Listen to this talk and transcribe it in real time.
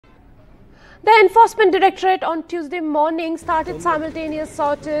The Enforcement Directorate on Tuesday morning started simultaneous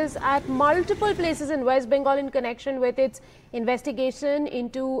searches at multiple places in West Bengal in connection with its investigation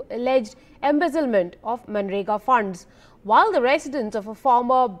into alleged embezzlement of MGNREGA funds. While the residence of a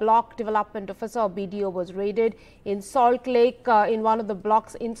former block development officer BDO was raided in Salt Lake, in one of the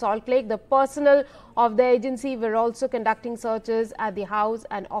blocks in Salt Lake, the personnel of the agency were also conducting searches at the house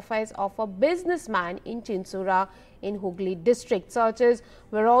and office of a businessman in Chinsurah in Hooghly district. Searches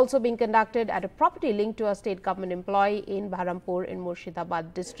were also being conducted at a property linked to a state government employee in Baharampur in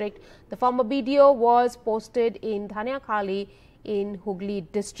Murshidabad district. The former BDO was posted in Khali in Hooghly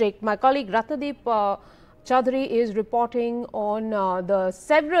district. My colleague Ratnadeep Chaudhary is reporting on the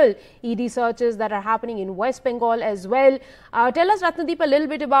several ED searches that are happening in West Bengal as well. Tell us, Ratnadeep, a little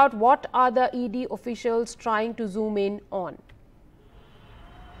bit about what are the ED officials trying to zoom in on.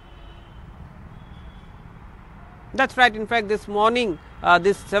 That's right. In fact, this morning,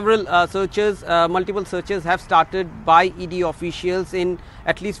 multiple searches have started by ED officials in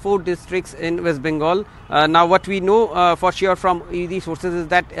at least 4 districts in West Bengal. Now, what we know for sure from ED sources is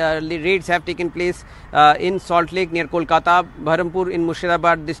that raids have taken place in Salt Lake near Kolkata, Baharampur in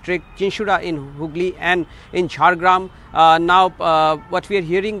Murshidabad district, Chinsurah in Hooghly and in Jhargram. What we are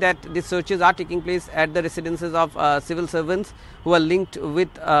hearing that these searches are taking place at the residences of civil servants who are linked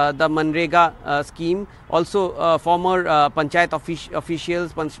with the MGNREGA scheme, also former panchayat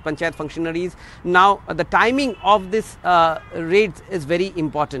officials, panchayat functionaries. Now, the timing of this raids is very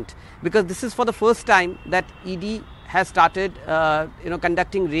important because this is for the first time that ED has started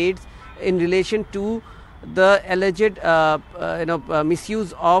conducting raids in relation to the alleged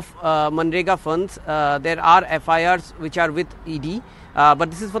misuse of MGNREGA funds. There are FIRs which are with ED,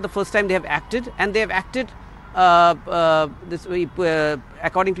 but this is for the first time they have acted, and they have acted this way,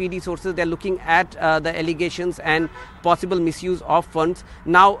 according to ED sources. They are looking at the allegations and possible misuse of funds.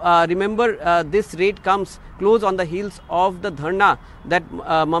 Now, remember, this raid comes close on the heels of the dharna that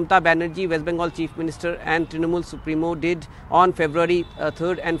Mamata Banerjee, West Bengal Chief Minister, and Trinamool Supremo did on February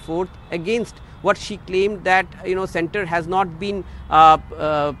 3rd and 4th against what she claimed that centre has not been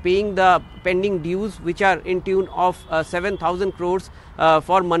paying the pending dues, which are in tune of 7,000 crores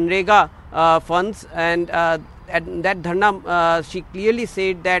for MGNREGA funds, and that dharna she clearly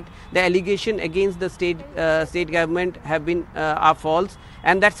said that the allegation against the state government have been are false,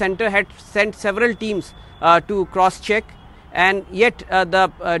 and that centre had sent several teams to cross check, and yet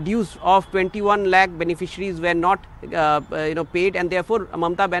the dues of 21 lakh beneficiaries were not paid, and therefore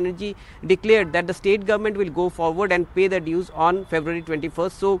Mamata Banerjee declared that the state government will go forward and pay the dues on February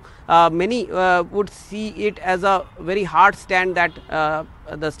 21st. So many would see it as a very hard stand that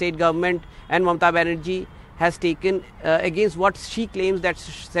the state government and Mamata Banerjee has taken against what she claims that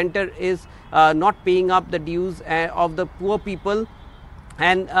centre is not paying up the dues of the poor people.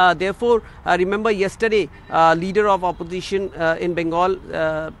 And therefore, remember yesterday, leader of opposition in Bengal,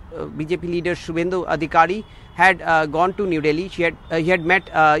 BJP leader Shubhendu Adhikari had gone to New Delhi. He had met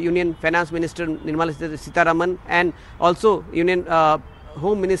Union Finance Minister Nirmala Sitharaman and also Union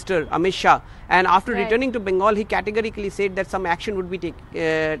Home Minister Amit Shah. And after returning to Bengal, he categorically said that some action would be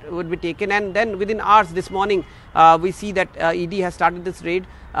taken. And then within hours this morning, we see that ED has started this raid.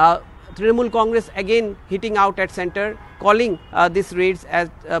 Trinamool Congress again hitting out at centre, calling these raids as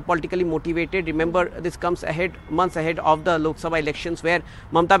politically motivated. Remember, this comes months ahead of the Lok Sabha elections, where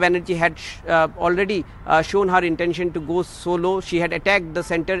Mamata Banerjee had already shown her intention to go solo. She had attacked the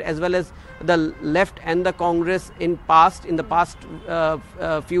centre as well as the left and the Congress in the past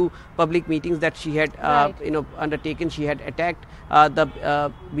few public meetings that she had undertaken. She had attacked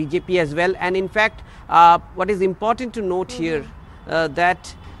the BJP as well. And in fact, what is important to note here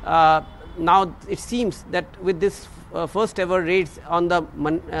that now it seems that with this first ever raids on the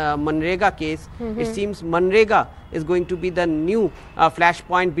MGNREGA case, it seems MGNREGA is going to be the new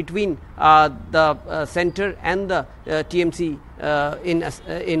flashpoint between the centre and the TMC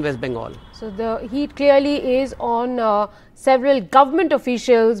in West Bengal. So the heat clearly is on several government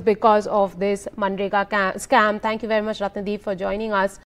officials because of this MGNREGA scam. Thank you very much, Ratnadeep, for joining us.